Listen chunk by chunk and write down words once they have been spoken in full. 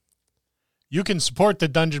You can support the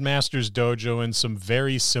Dungeon Masters Dojo in some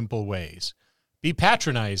very simple ways. Be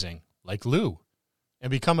patronizing, like Lou,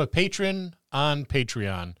 and become a patron on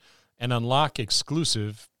Patreon and unlock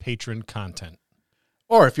exclusive patron content.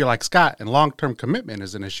 Or if you're like Scott and long-term commitment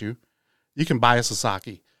is an issue, you can buy a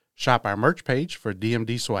Sasaki, shop our merch page for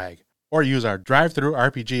DMD swag, or use our Drive-Thru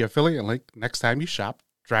RPG affiliate link next time you shop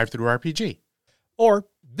Drive-Thru RPG. Or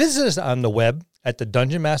visit us on the web at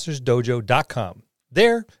thedungeonmastersdojo.com.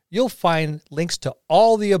 There, you'll find links to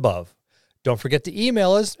all the above. Don't forget to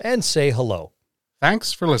email us and say hello.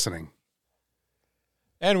 Thanks for listening.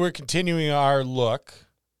 And we're continuing our look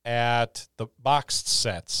at the boxed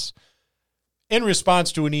sets in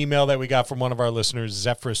response to an email that we got from one of our listeners,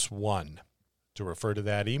 Zephyrus1. To refer to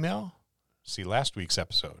that email, see last week's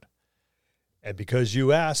episode. And because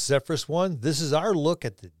you asked, Zephyrus1, this is our look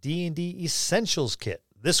at the D&D Essentials Kit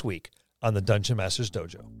this week on the Dungeon Masters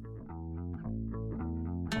Dojo.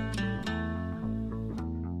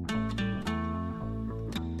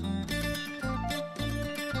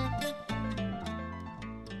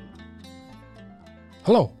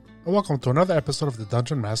 Hello, and welcome to another episode of the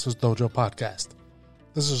Dungeon Masters Dojo podcast.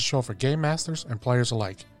 This is a show for game masters and players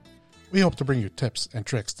alike. We hope to bring you tips and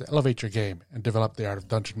tricks to elevate your game and develop the art of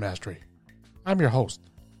dungeon mastery. I'm your host,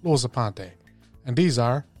 Louis Aponte, and these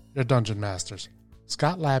are your Dungeon Masters,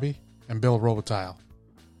 Scott Labby and Bill Robitaille.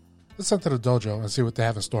 Let's enter the dojo and see what they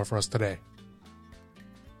have in store for us today.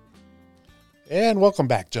 And welcome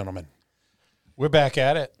back, gentlemen. We're back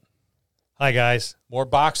at it. Hi, guys. More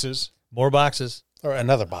boxes. More boxes. Or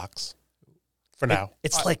another box. For now.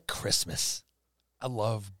 It's like Christmas. I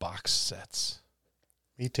love box sets.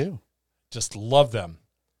 Me too. Just love them.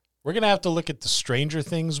 We're going to have to look at the Stranger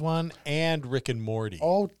Things one and Rick and Morty.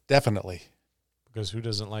 Oh, definitely. Because who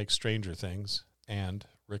doesn't like Stranger Things and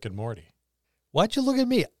Rick and Morty? Why'd you look at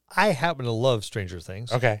me? I happen to love Stranger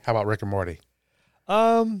Things. Okay, how about Rick and Morty?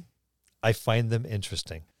 I find them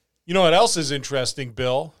interesting. You know what else is interesting,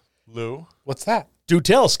 Bill, Lou? What's that? Do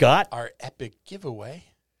tell, Scott. Our epic giveaway.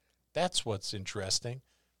 That's what's interesting.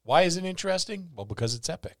 Why is it interesting? Well, because it's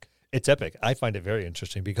epic. It's epic. I find it very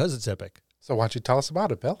interesting because it's epic. So why don't you tell us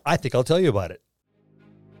about it, Bill? I think I'll tell you about it.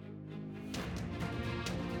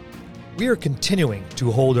 We are continuing to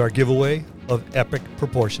hold our giveaway of epic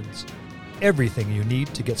proportions. Everything you need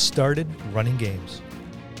to get started running games.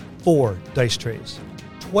 4 dice trays,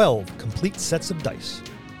 12 complete sets of dice,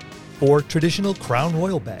 4 traditional Crown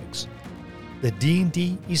Royal bags, the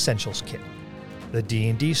D&D Essentials Kit, the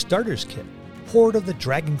D&D Starters Kit, Horde of the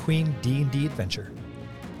Dragon Queen D&D Adventure,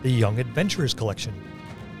 the Young Adventurers Collection,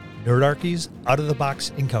 Nerdarchy's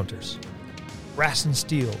Out-of-the-Box Encounters, Brass and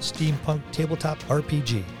Steel Steampunk Tabletop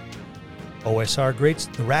RPG, OSR Greats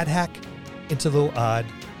The Rat Hack, Into the Odd,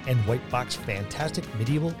 and White Box Fantastic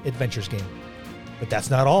Medieval Adventures game. But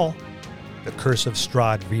that's not all. The Curse of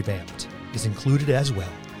Strahd Revamped is included as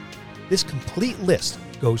well. This complete list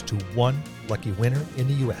goes to one lucky winner in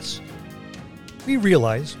the U.S. We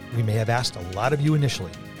realize we may have asked a lot of you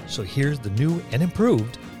initially, so here's the new and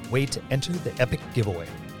improved way to enter the epic giveaway.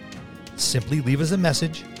 Simply leave us a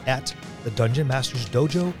message at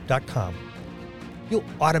thedungeonmastersdojo.com. You'll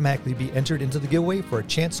automatically be entered into the giveaway for a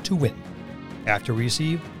chance to win. After we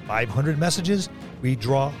receive 500 messages, we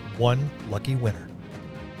draw one lucky winner.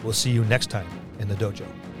 We'll see you next time in the dojo.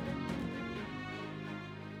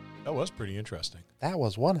 That was pretty interesting. That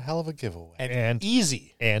was one hell of a giveaway. And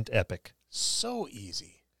easy. And epic. So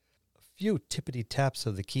easy. A few tippity taps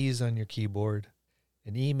of the keys on your keyboard,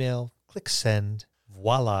 an email, click send,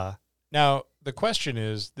 voila. Now, the question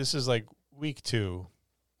is, this is like week 2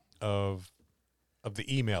 of the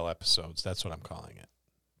email episodes. That's what I'm calling it.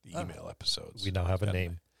 The email episodes. We now have a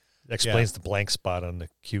name. It explains the blank spot on the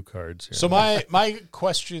cue cards here. So my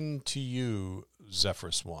question to you,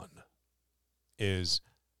 Zephyrus1, is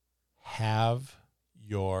have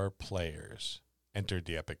your players entered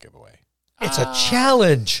the epic giveaway? It's a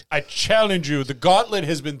challenge. I challenge you. The gauntlet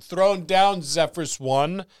has been thrown down,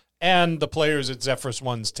 Zephyrus1, and the players at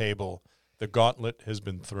Zephyrus1's table. The gauntlet has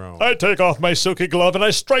been thrown. I take off my silky glove and I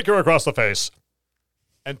strike her across the face.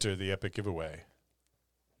 Enter the epic giveaway,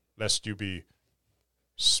 lest you be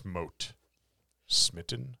smote,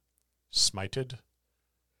 smitten, smited,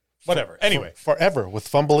 whatever. Anyway. Forever with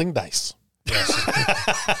fumbling dice. Yes.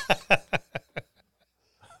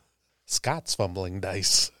 Scott's fumbling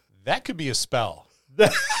dice. That could be a spell. Who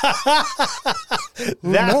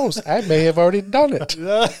knows? I may have already done it.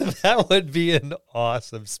 That would be an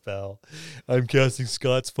awesome spell. I'm casting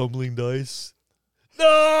Scott's fumbling dice.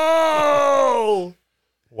 No!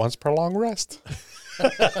 Once per long rest.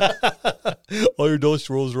 All your dice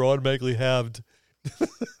rolls are automatically halved.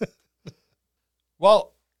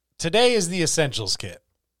 Well, Today is the essentials kit.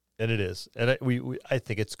 And it is. And I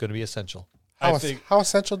think it's going to be essential. How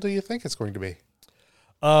essential do you think it's going to be?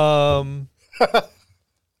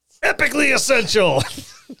 Epically essential.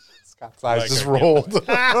 Scott's eyes just rolled.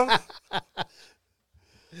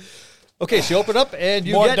 Okay, so you open up and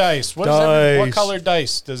you More get dice. What dice. colored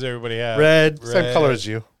dice does everybody have? Red. Same color as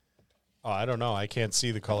you. Oh, I don't know. I can't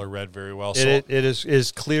see the color red very well. So It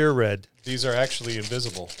is clear red. these are actually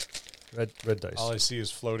invisible. Red dice. All I see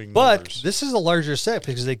is floating But numbers. this is a larger set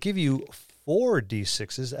because they give you 4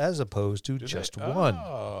 D6s as opposed to just one,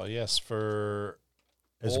 Oh, yes, for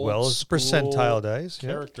as old well as school percentile dice.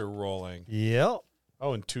 character rolling. Yeah.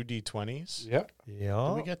 Oh, and 2 D20s. Yep. Yeah.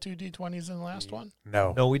 Did we get 2 D20s in the last one?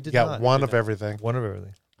 No. No, we did You got not. one of everything. One of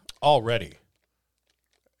everything. Already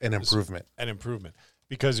An improvement. an improvement.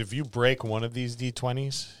 Because if you break one of these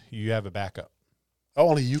D20s, you have a backup.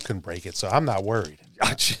 Only you can break it, so I'm not worried.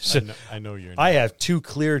 I know you're not. I have 2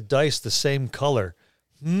 clear dice the same color.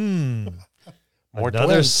 More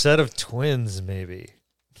Another twins. set of twins, maybe.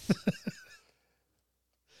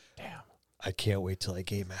 Damn. I can't wait till I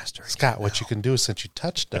game master. Scott, what you can do is since you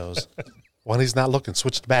touched those, when he's not looking,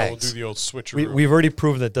 switch the We'll do bags. the old switcheroo. We've already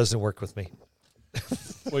proven that doesn't work with me.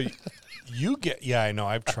 Well, you get... Yeah, I know.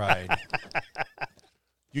 I've tried.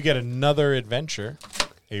 You get another adventure,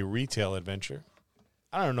 a retail adventure.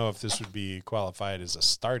 I don't know if this would be qualified as a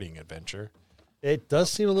starting adventure. It does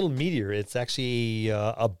seem a little meatier. It's actually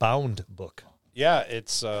a bound book. Yeah,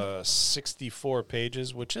 it's 64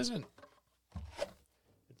 pages, which isn't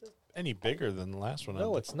any bigger than the last one.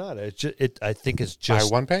 No, it's not. I think it's By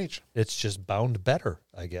just one page. it's just bound better,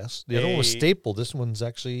 I guess. The other one was stapled. This one's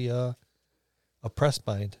actually a press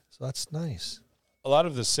bind, so that's nice. A lot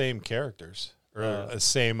of the same characters, or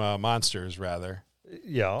same monsters, rather.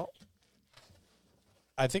 Yeah.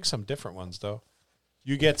 I think some different ones, though.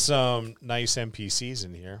 You get some nice NPCs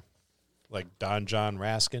in here, like Don John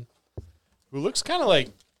Raskin, who looks kind of like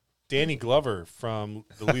Danny Glover from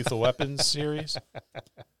the Lethal Weapons series.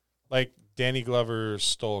 Like Danny Glover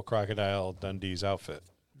stole Crocodile Dundee's outfit.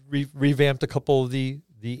 Revamped a couple of the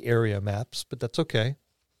area maps, but that's okay.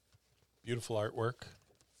 Beautiful artwork,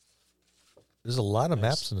 There's a lot of Nice.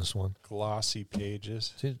 maps in this one. glossy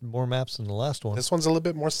pages. See, more maps than the last one. This one's a little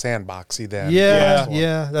bit more sandboxy than Yeah, the last one.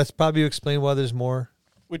 yeah. That's probably explain why there's more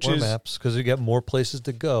Which more is maps, because you get more places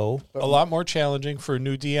to go. a lot more challenging for a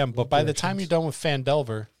new DM. But by the time you're done with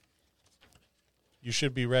Fandelver, you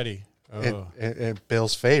should be ready. Oh. And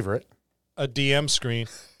Bill's favorite. A DM screen,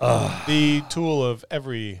 the tool of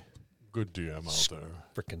every good DM out there.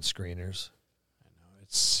 Frickin' screeners.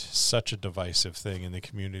 It's such a divisive thing in the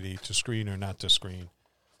community to screen or not to screen.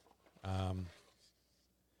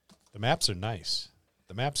 The maps are nice.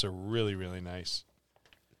 The maps are really, really nice.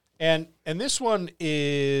 And this one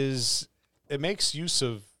it makes use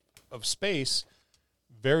of space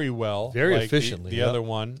very well. Very like efficiently, The yep. other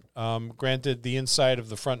one. Granted, the inside of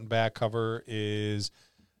the front and back cover is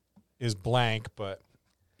blank, but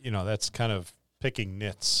that's kind of picking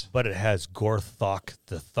nits. But it has Gorthok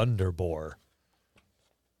the Thunderboar.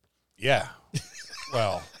 Yeah.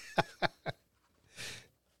 Well,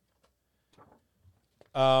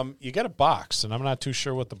 you get a box, and I'm not too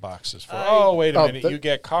sure what the box is for. Wait a minute. You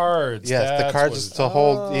get cards. Yes, the That's cards what is it to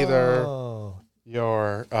hold either Oh.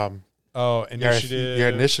 your initiative. your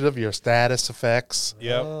initiative, your status effects,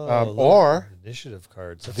 Yep. Oh, or initiative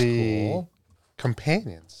cards. That's the cool.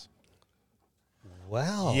 companions.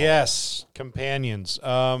 Wow. Yes, companions.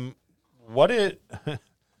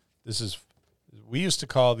 We used to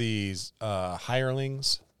call these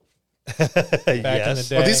hirelings back in the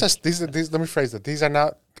day. Well, these. Let me phrase it. These are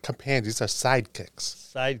not companions. These are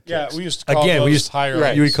sidekicks. Sidekicks. Yeah, we used to call Again, those we used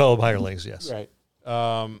hirelings. You would call them hirelings, yes. Right.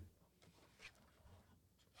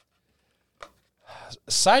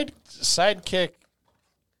 Sidekick.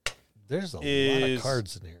 There's a lot Is- of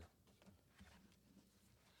cards in here.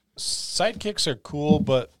 Sidekicks are cool,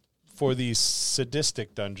 but for the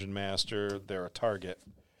sadistic dungeon master, they're a target.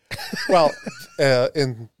 Well,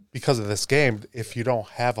 because of this game, if you don't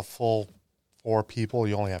have a full 4 people,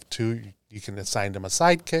 you only have 2. You can assign them a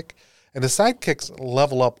sidekick, and the sidekicks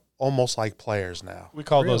level up almost like players now. We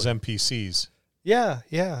call those NPCs. Yeah.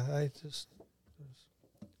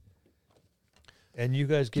 And you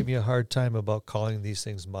guys give me a hard time about calling these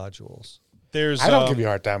things modules. There's I don't give you a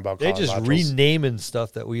hard time about They calling just modules. renaming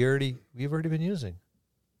stuff that we've already been using.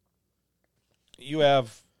 you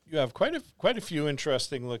have quite a few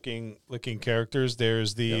interesting looking characters.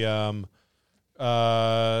 There's the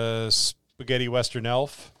spaghetti Western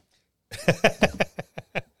elf.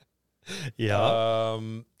 Yeah.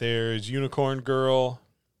 There's Unicorn Girl,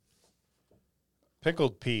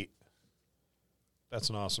 Pickled Pete. That's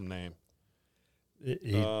an awesome name.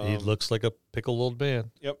 He looks like a pickled old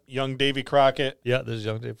man. Yep, young Davy Crockett. Yeah, there's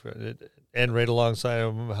young Dave. And right alongside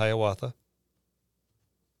him, Hiawatha.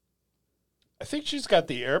 I think she's got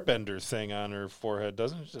the airbender thing on her forehead,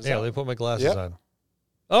 doesn't she? Let me put my glasses Yep. on.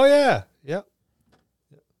 Oh, yeah. Yep.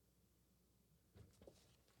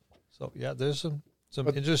 So, yeah, there's some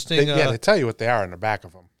But interesting. they tell you what they are in the back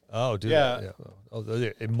of them. Oh, do Yeah. they? Yeah.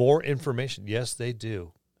 Oh, more information. Yes, they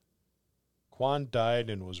do. Quan died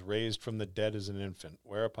and was raised from the dead as an infant,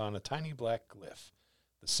 whereupon a tiny black glyph,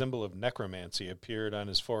 the symbol of necromancy, appeared on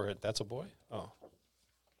his forehead. That's a boy? Oh.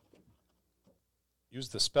 Use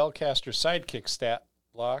the spellcaster sidekick stat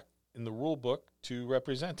block in the rule book to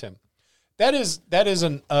represent him. That is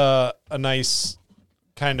a nice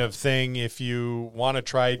kind of thing if you want to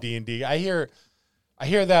try D&D. I hear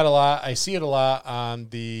that a lot. I see it a lot on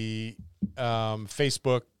the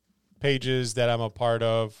Facebook pages that I'm a part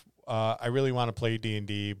of. I really want to play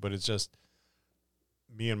D&D, but it's just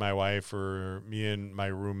me and my wife or me and my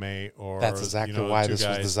roommate. Or That's exactly why two this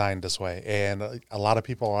was guys. designed this way. And a lot of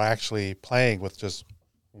people are actually playing with just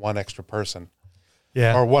one extra person.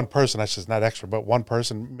 Yeah. Or one person, I should not extra, but one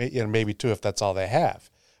person, maybe two if that's all they have.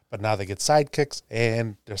 But now they get sidekicks,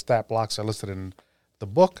 and their stat blocks are listed in the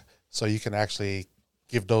book, so you can actually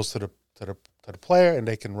give those to the player, and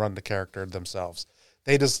they can run the character themselves.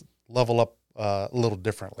 They just level up a little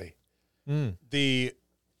differently.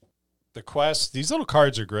 The quests, these little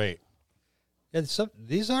cards are great. Yeah,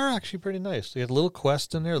 these are actually pretty nice. They got a little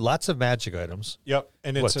quest in there, lots of magic items. Yep,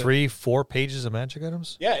 and What, it's 3-4 pages of magic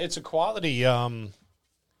items? Yeah, it's a quality Then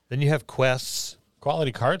you have quests.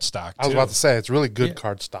 quality card stock. I was too. about to say, it's really good Yeah.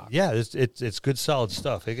 card stock. Yeah, it's good, solid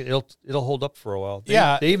stuff. It'll hold up for a while.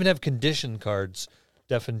 Yeah. They even have condition cards: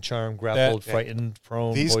 deafened, charmed, grappled, frightened,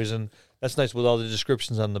 prone, poison. That's nice with all the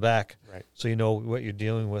descriptions on the back, Right. so you know what you're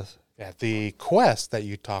dealing with. Yeah, the quests that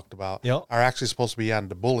you talked about Yep. are actually supposed to be on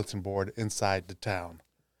the bulletin board inside the town.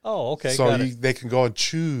 Oh, okay. So got it. they can go and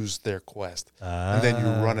choose their quest, and then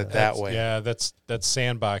you run it that way. Yeah, that's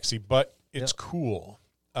sandboxy, but it's cool.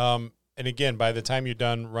 And again, by the time you're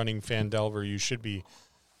done running Phandelver, you should be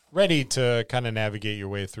ready to kind of navigate your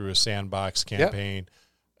way through a sandbox campaign.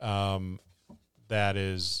 That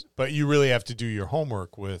is, but you really have to do your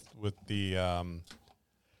homework with the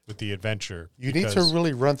adventure. You need to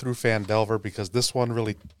really run through Phandelver because this one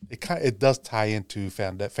really it does tie into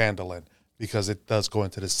Phandalin because it does go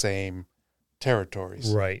into the same territories.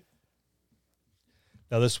 Right.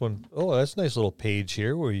 Now this one, that's a nice little page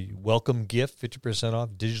here where you welcome gift, 50% off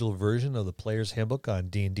digital version of the Player's Handbook on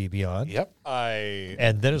D&D Beyond. Yep.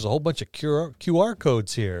 And then there's a whole bunch of QR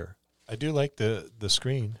codes here. I do like the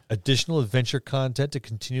screen. Additional adventure content to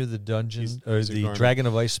continue the dungeon He's the ignoring Dragon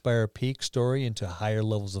of Icespire Peak story into higher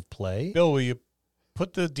levels of play. Bill, will you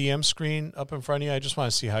put the DM screen up in front of you? I just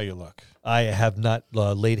want to see how you look. I have not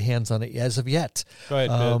laid hands on it as of yet. Go ahead,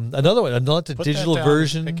 Bill. Another one, another Put that digital down,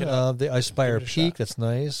 version pick it up, of the Icespire give it a Peak. shot. That's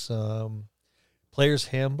nice. Player's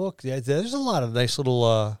Handbook. Yeah, there's a lot of nice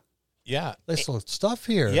little stuff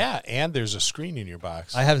here. Yeah, and there's a screen in your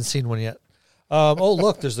box. I haven't seen one yet.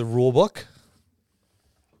 Look, there's the rule book.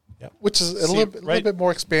 Which is a See, little bit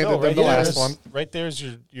more expanded than right the there last is- one. Right there's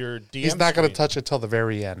your DM. He's not going to screen. touch it till the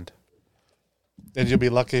very end. And you'll be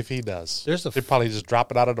lucky if he does. There's a They probably just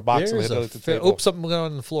drop it out of the box and There's hit it a at the table. oops, something went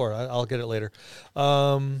on the floor. I'll get it later.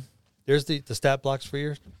 There's the stat blocks for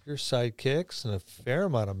your sidekicks and a fair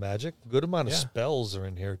amount of magic. Good amount of spells are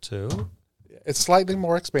in here too. It's slightly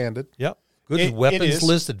more expanded. Yep. Good It weapons is.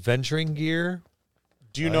 list, adventuring gear.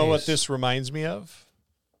 Do you know what Nice. this reminds me of?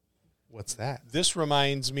 What's that? This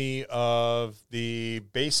reminds me of the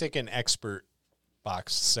basic and expert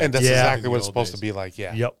box set. And that's Yeah. exactly in what the it's old supposed days. to be like,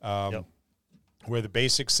 yeah. Yep. Yep. Where the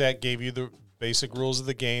basic set gave you the basic rules of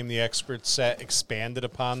the game, the expert set expanded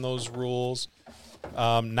upon those rules.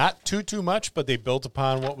 Not too much, but they built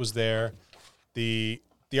upon what was there. The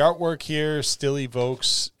artwork here still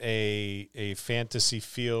evokes a fantasy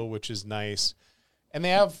feel, which is nice. And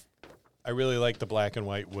I really like the black and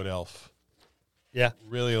white wood elf. Yeah.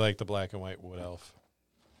 Really like the black and white wood elf.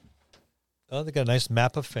 Oh, they got a nice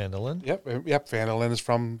map of Phandalin. Yep. Phandalin is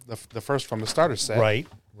from the first from the starter set. Right.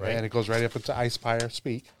 And it goes right up into Icespire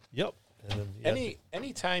Speak. Yep. And then,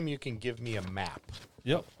 Anytime you can give me a map.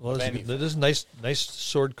 Yep. Well, there's a nice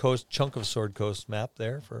Sword Coast chunk of Sword Coast map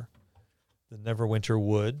there for the Neverwinter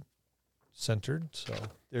Wood centered. So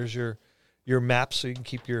there's your map, so you can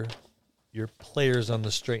keep your players on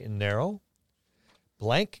the straight and narrow.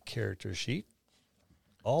 Blank character sheet.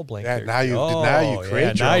 All blank. Yeah, character now you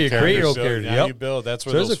create your now own you create your own So character. now Yep. you build. That's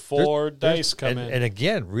where So there's those four dice come in. And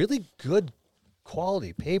again, really good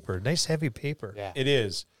quality paper. Nice heavy paper. Yeah. It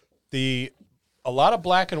is. a lot of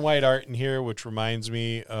black and white art in here, which reminds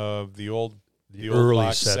me of the old early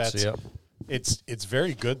box sets. Yep. It's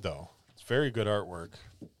very good though. It's very good artwork.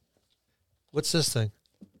 What's this thing?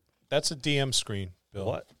 That's a DM screen, Bill.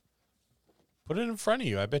 What? Put it in front of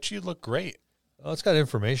you. I bet you'd look great. Oh, it's got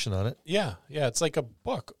information on it. Yeah. It's like a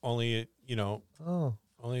book. Only Oh,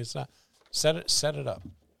 only it's not. Set it up.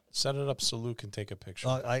 Set it up so Lou can take a picture.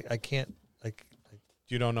 I can't.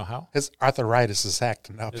 You don't know how? His arthritis is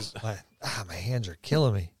acting up. My hands are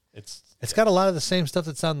killing me. It's got a lot of the same stuff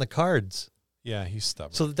that's on the cards. Yeah, he's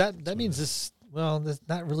stubborn. So that means this. Well, that's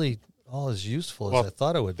not really all as useful as I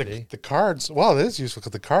thought it would be. The cards, well, it is useful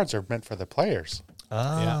because the cards are meant for the players.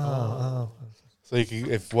 Oh. So you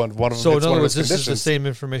can, if one of them. So in hits other one of words, his this is the conditions- same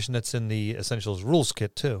information that's in the Essentials Rules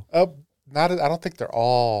Kit too. I don't think they're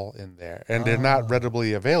all in there, and they're not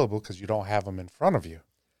readily available because you don't have them in front of you.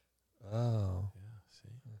 Oh.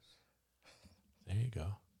 There you go.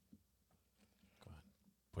 Go on.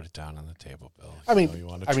 Put it down on the table, Bill. You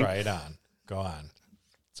want to try it on. Go on.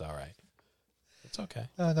 It's all right. It's okay.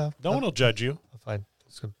 No one will judge you. I'm fine.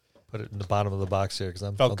 Just gonna put it in the bottom of the box here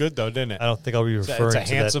because Felt good though, didn't it? I don't think I'll be referring It's a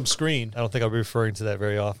to handsome that. screen. I don't think I'll be referring to that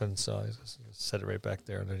very often, so I just set it right back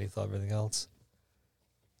there underneath everything else.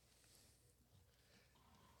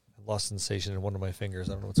 I lost sensation in one of my fingers.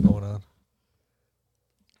 I don't know what's going on.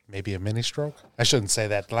 Maybe a mini stroke. I shouldn't say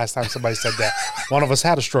that. The last time somebody said that, one of us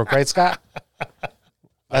had a stroke, right, Scott?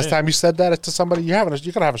 Last time you said that to somebody, you're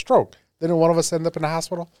gonna have a stroke. Didn't one of us end up in the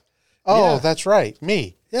hospital? Oh, Yeah. that's right,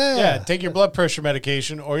 me. Yeah, take your blood pressure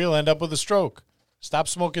medication or you'll end up with a stroke. Stop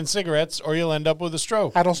smoking cigarettes or you'll end up with a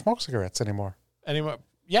stroke. I don't smoke cigarettes anymore. Anymore?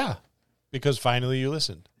 Yeah, because finally you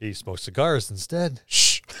listened. He smokes cigars instead.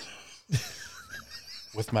 Shh.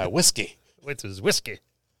 With my whiskey. With his whiskey.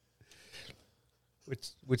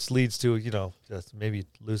 Which leads to, just maybe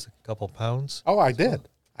lose a couple pounds. Oh, I did.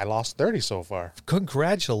 I lost 30 so far.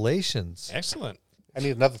 Congratulations. Excellent. I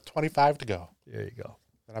need another 25 to go. There you go.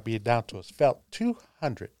 And I'll be down to a felt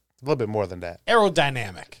 200. A little bit more than that.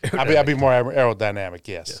 Aerodynamic. I'll be more aerodynamic,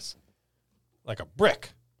 yes. Like a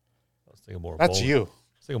brick. I was thinking more That's bowling. you. I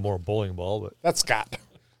was thinking more bowling ball, but That's Scott.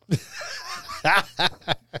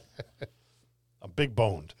 A big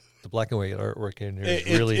boned. the black and white artwork in here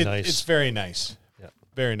is really nice. It's very nice. Yeah.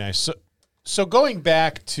 Very nice. So going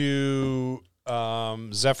back to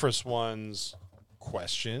Zephyrus 1's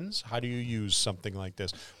questions, how do you use something like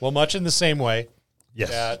this? Well, much in the same way Yes.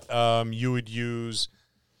 that you would use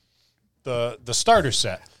the starter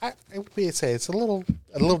set. I would say it's a little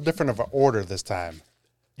different of an order this time.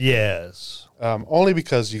 Yes. Only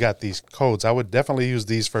because you got these codes. I would definitely use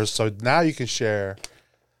these first. So now you can share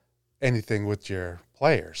anything with your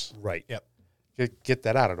players. Right. Yep. Get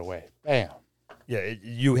that out of the way. Bam. Yeah,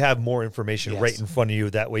 you have more information right in front of you.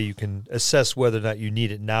 That way you can assess whether or not you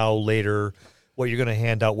need it now, later, what you're going to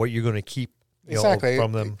hand out, what you're going to keep Exactly.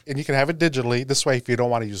 from them. And you can have it digitally. This way, if you don't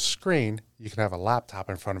want to use a screen, you can have a laptop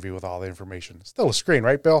in front of you with all the information. It's still a screen,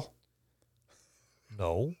 right, Bill?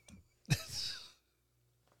 No.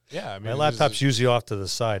 Yeah, I mean, My laptop's usually off to the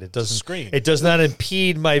side. It doesn't screen. It does not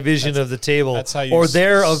impede my vision of the table that's how you or see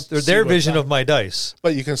their what's vision on. of my dice.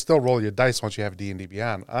 But you can still roll your dice once you have D&D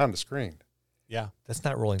Beyond on the screen. Yeah, That's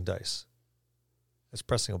not rolling dice. That's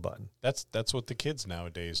pressing a button. that's what the kids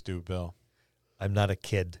nowadays do, Bill. I'm not a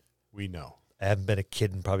kid. We know. I haven't been a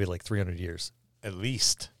kid in probably like 300 years. At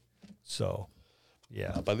least. So,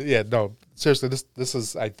 yeah. But yeah, no, seriously, this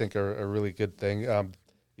is, I think, a really good thing.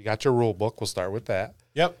 You got your rule book. We'll start with that.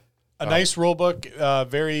 Yep. A nice rule book,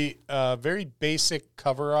 very basic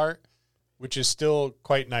cover art, which is still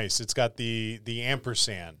quite nice. It's got the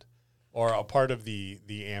ampersand or a part of the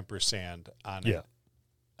ampersand on it.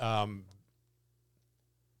 Yeah.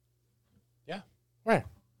 Yeah. Where?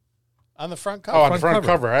 On the front cover. Oh, on the front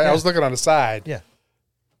cover. I was looking on the side. Yeah.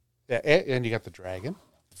 Yeah, and you got the dragon.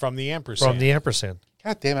 From the ampersand. From the ampersand.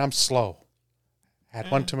 God damn it, I'm slow. I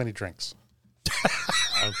had one too many drinks.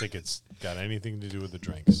 I don't think it's got anything to do with the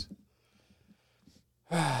drinks.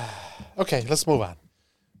 Okay, let's move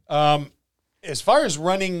on. As far as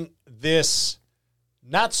running this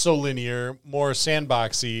not so linear, more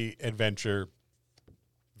sandboxy adventure,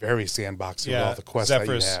 Very sandboxy with all the quests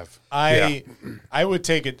Zephyrus, that you have. I would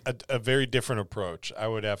take a very different approach. I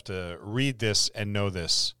would have to read this and know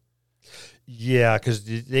this. Yeah, because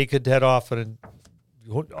they could head off and,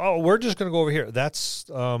 we're just going to go over here. That's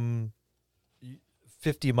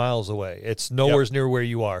 50 miles away. It's nowhere near where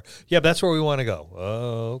you are. Yeah, that's where we want to go.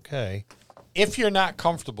 Okay. If you're not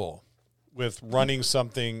comfortable with running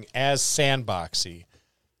something as sandboxy,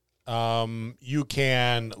 you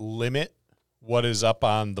can limit what is up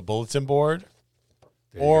on the bulletin board,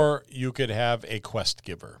 or you could have a quest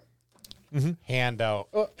giver. hand out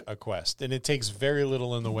a quest, and it takes very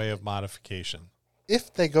little in the way of modification.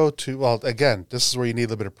 If they go to, well, again, this is where you need a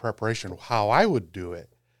little bit of preparation. How I would do it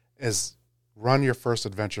is run your first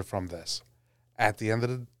adventure from this. At the end of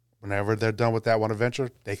the, whenever they're done with that one adventure,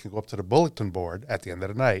 they can go up to the bulletin board at the end of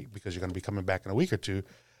the night, because you're going to be coming back in a week or two.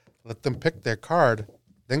 Let them pick their card,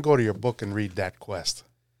 then go to your book and read that quest.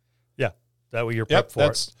 Yeah, that way you're prepped for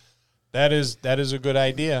it. That is a good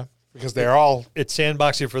idea. Because they're all It's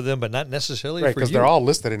sandboxing for them, but not necessarily right. for Because you. they're all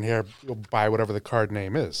listed in here by whatever the card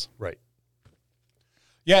name is. Right.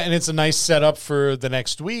 Yeah, and it's a nice setup for the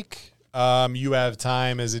next week. You have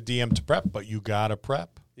time as a DM to prep, but you gotta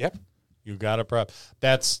prep. Yep. You gotta prep.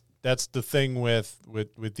 That's the thing with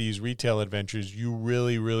these retail adventures. You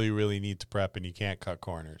really, really, really need to prep, and you can't cut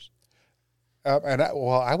corners.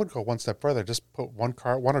 I would go one step further. Just put one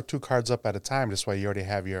or two cards up at a time. This way, you already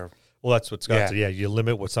have your. Well, that's what Scott said. Yeah, you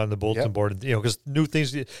limit what's on the bulletin board, because new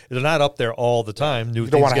things, they're not up there all the time. New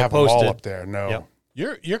You don't things want to get have posted. them all up there. No.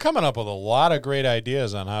 Yep. You're coming up with a lot of great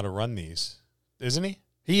ideas on how to run these, isn't he?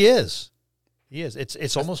 He is.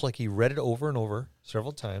 It's almost like he read it over and over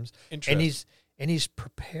several times, and he's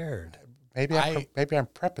prepared. Maybe I'm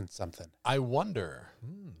prepping something. I wonder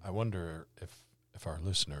if our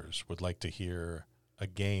listeners would like to hear a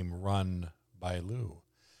game run by Lou.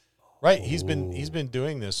 Right, he's been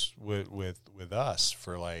doing this with us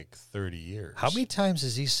for like 30 years. How many times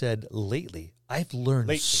has he said lately? I've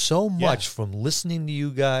learned so much from listening to you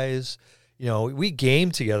guys. We game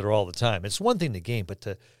together all the time. It's one thing to game, but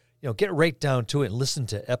to get right down to it and listen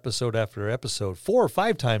to episode after episode 4 or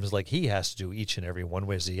 5 times like he has to do each and every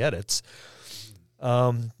one as he edits.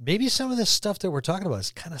 Maybe some of this stuff that we're talking about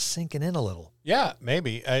is kind of sinking in a little. Yeah,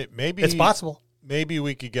 maybe It's possible. Maybe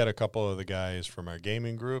we could get a couple of the guys from our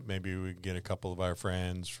gaming group. Maybe we could get a couple of our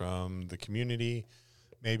friends from the community.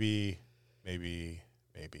 Maybe.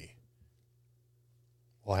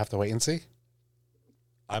 We'll have to wait and see.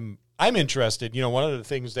 I'm interested. One of the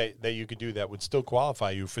things that you could do that would still qualify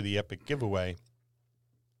you for the Epic giveaway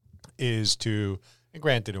is to, and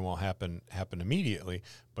granted it won't happen immediately,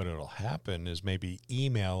 but it'll happen, is maybe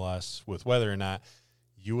email us with whether or not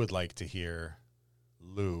you would like to hear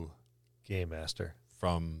Lou Game Master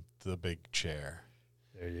from the big chair.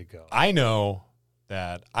 There you go. I know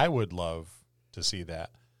that I would love to see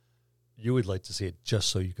that. You would like to see it just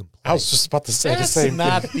so you can play. I was just about to say That's the same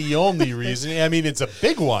not thing. the only reason. I mean, it's a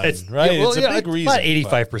big one, right? Yeah, it's a big reason.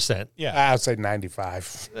 About 85%. Yeah. I would say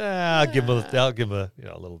 95. I'll give him a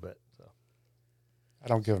little bit. So. I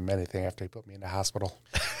don't give him anything after he put me in the hospital.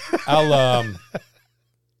 I'll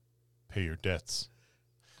pay your debts.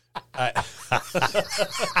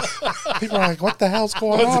 People are like, what the hell's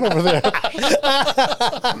going on over there?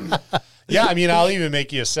 Yeah, I mean, I'll even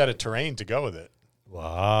make you a set of terrain to go with it.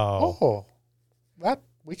 Wow. Oh,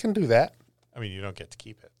 we can do that. I mean, you don't get to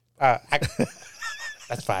keep it.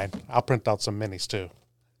 That's fine. I'll print out some minis too.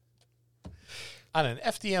 On an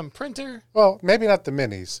FDM printer? Well, maybe not the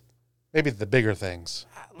minis. Maybe the bigger things.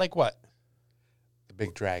 Like what? The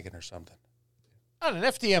big dragon or something. On an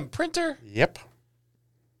FDM printer? Yep.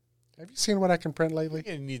 Have you seen what I can print lately?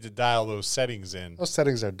 You need to dial those settings in. Those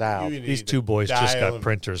settings are dialed. These two boys just got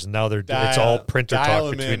printers, and now it's all printer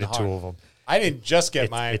talk between the two of them. I didn't just get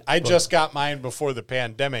mine. I just got mine before the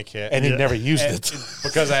pandemic hit. And he never used it.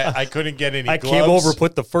 Because I couldn't get any gloves. Came over,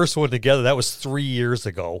 put the first one together. That was 3 years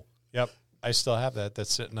ago. Yep. I still have that.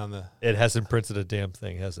 That's sitting on the... It hasn't printed a damn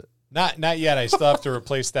thing, has it? Not yet. I still have to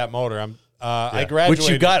replace that motor. I graduated...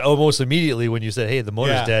 Which you got almost immediately when you said, hey, the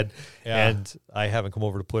motor's dead, Yeah. and I haven't come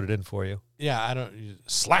over to put it in for you. Yeah, I don't...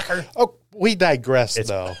 Slacker. Oh, we digress,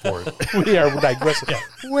 though. We are digressing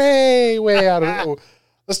way out of...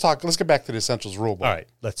 Let's get back to the Essentials rulebook. All right,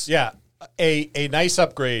 let's... Yeah, a nice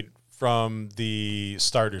upgrade from the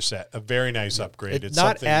starter set. A very nice upgrade. It's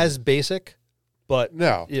not as basic, but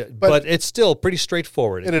No, but it's still pretty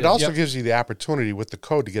straightforward. And it also gives you the opportunity with the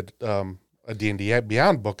code to get a D&D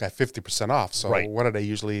Beyond book at 50% off. So what are they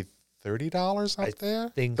usually, $30 out there?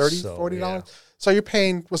 Think $30, so, $40? yeah. So you're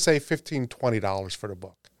paying, we'll say, $15, $20 for the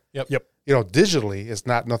book. Yep. Digitally, it's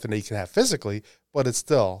not nothing that you can have physically, but it's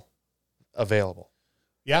still available.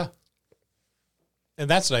 Yeah. And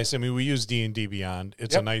that's nice. I mean, we use D&D Beyond.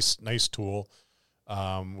 It's a nice tool.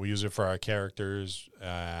 We use it for our characters,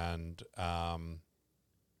 and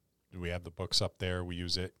we have the books up there. We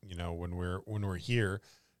use it, when we're here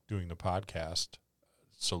doing the podcast,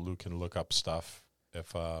 so Luke can look up stuff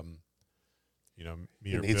if me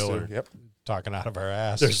or Bill are talking out of our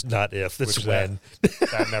ass. There's not if. That's when.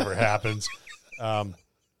 That never happens.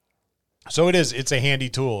 So it's a handy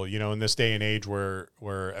tool, in this day and age where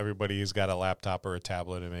everybody's got a laptop or a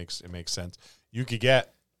tablet. It makes sense. You could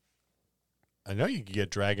get I know you can get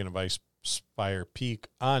Dragon of Ice Spire Peak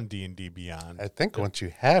on D&D Beyond. I think once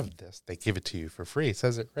you have this, they give it to you for free. It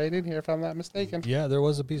says it right in here, if I'm not mistaken. Yeah, there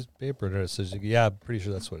was a piece of paper that says, yeah, I'm pretty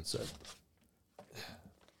sure that's what it said.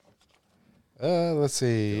 Let's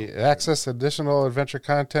see. Access additional adventure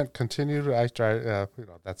content. Continue to Ice Dry.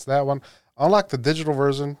 That's that one. Unlock the digital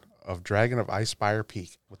version of Dragon of Ice Spire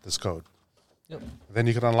Peak with this code. Yep. Then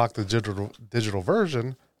you can unlock the digital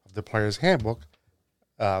version of the player's handbook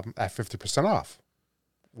at 50% off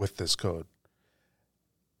with this code.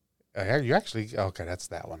 You actually, okay, that's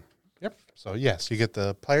that one. Yep. So, yes, you get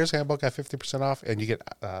the player's handbook at 50% off, and you get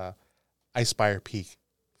Ice Spire Peak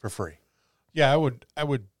for free. Yeah, I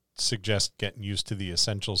would suggest getting used to the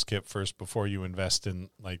Essentials kit first before you invest in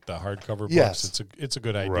like the hardcover books. Yes. It's a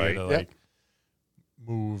good idea to like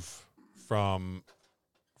move from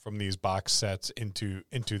these box sets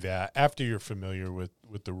into that after you're familiar with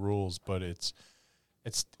the rules, but it's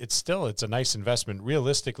still a nice investment.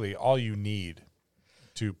 Realistically, all you need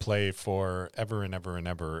to play for ever and ever and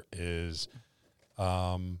ever is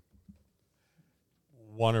one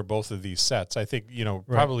or both of these sets. I think,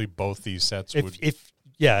 probably both these sets would.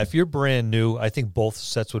 If you're brand new, I think both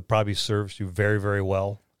sets would probably serve you very, very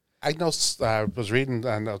well. I know I was reading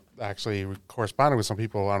and actually corresponding with some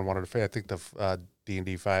people on one of the, I think the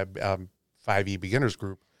D&D 5e beginners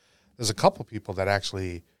group. There's a couple people that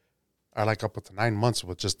actually are like up to 9 months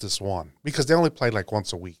with just this one because they only play like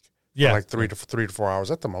once a week. Yeah. For like 3 to 4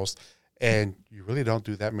 hours at the most. And you really don't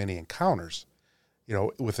do that many encounters,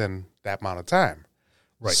 within that amount of time.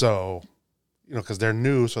 Right. So, because they're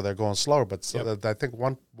new, so they're going slower. But I think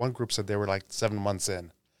one group said they were like 7 months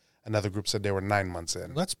in. Another group said they were 9 months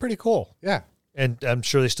in. That's pretty cool. Yeah. And I'm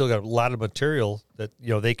sure they still got a lot of material that,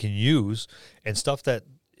 they can use and stuff that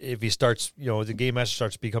if he starts, the game master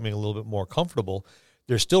starts becoming a little bit more comfortable,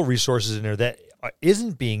 there's still resources in there that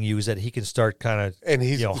isn't being used that he can start kind of, and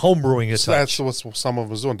he's homebrewing it. So that's what some of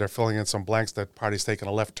them was doing. They're filling in some blanks that party's taking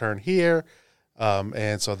a left turn here.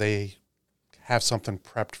 And so they have something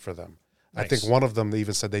prepped for them. Nice. I think one of them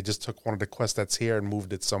even said they just took one of the quests that's here and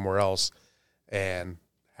moved it somewhere else and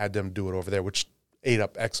had them do it over there, which ate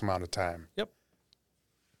up X amount of time. Yep.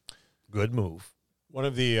 Good move. One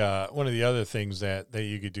of the other things that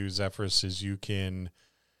you could do, Zephyrus, is you can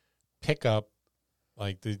pick up,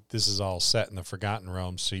 like this is all set in the Forgotten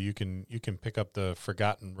Realms, so you can pick up the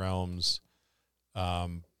Forgotten Realms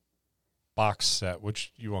box set,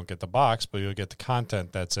 which you won't get the box, but you'll get the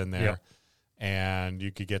content that's in there. Yep. And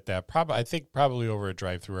you could get that probably over a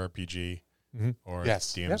Drive-Thru RPG or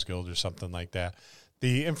DM's Guild or something like that.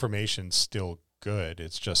 The information's still good.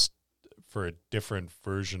 It's just for a different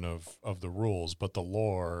version of the rules, but the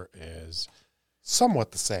lore is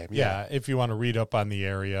somewhat the same. Yeah, if you want to read up on the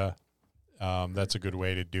area, that's a good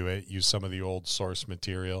way to do it. Use some of the old source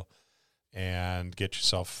material and get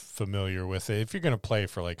yourself familiar with it. If you're going to play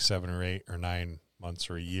for like 7 or 8 or 9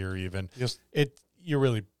 months or a year even, you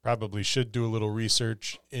really probably should do a little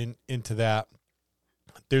research into that.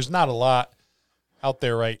 There's not a lot out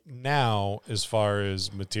there right now as far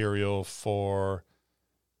as material for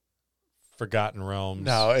Forgotten Realms.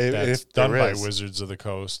 No, that's done by Wizards of the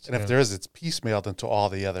Coast. And if there is, it's piecemealed into all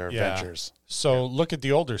the other adventures. So look at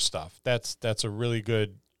the older stuff. That's a really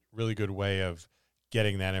good way of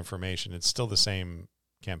getting that information. It's still the same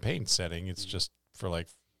campaign setting. It's just for like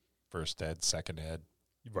first ed, second ed.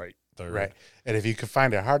 Right. Third. Right. And if you could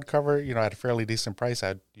find a hardcover, at a fairly decent price,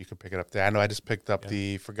 you could pick it up there. I know I just picked up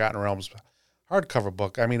the Forgotten Realms hardcover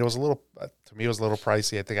book. I mean, it was a little, to me, it was a little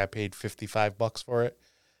pricey. I think I paid $55 for it.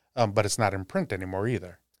 But it's not in print anymore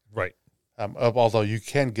either. Right. Although you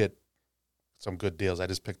can get some good deals. I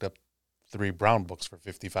just picked up 3 brown books for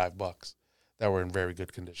 $55 that were in very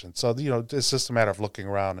good condition. So, it's just a matter of looking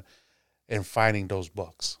around and finding those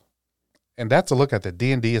books. And that's a look at the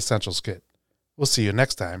D&D Essentials Kit. We'll see you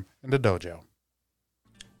next time in the dojo.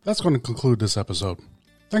 That's going to conclude this episode.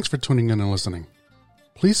 Thanks for tuning in and listening.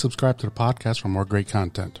 Please subscribe to the podcast for more great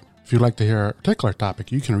content. If you'd like to hear a particular topic,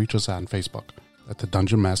 you can reach us on Facebook at the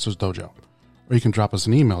Dungeon Masters Dojo, or you can drop us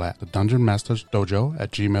an email at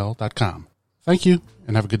thedungeonmastersdojo@gmail.com. Thank you,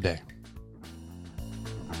 and have a good day.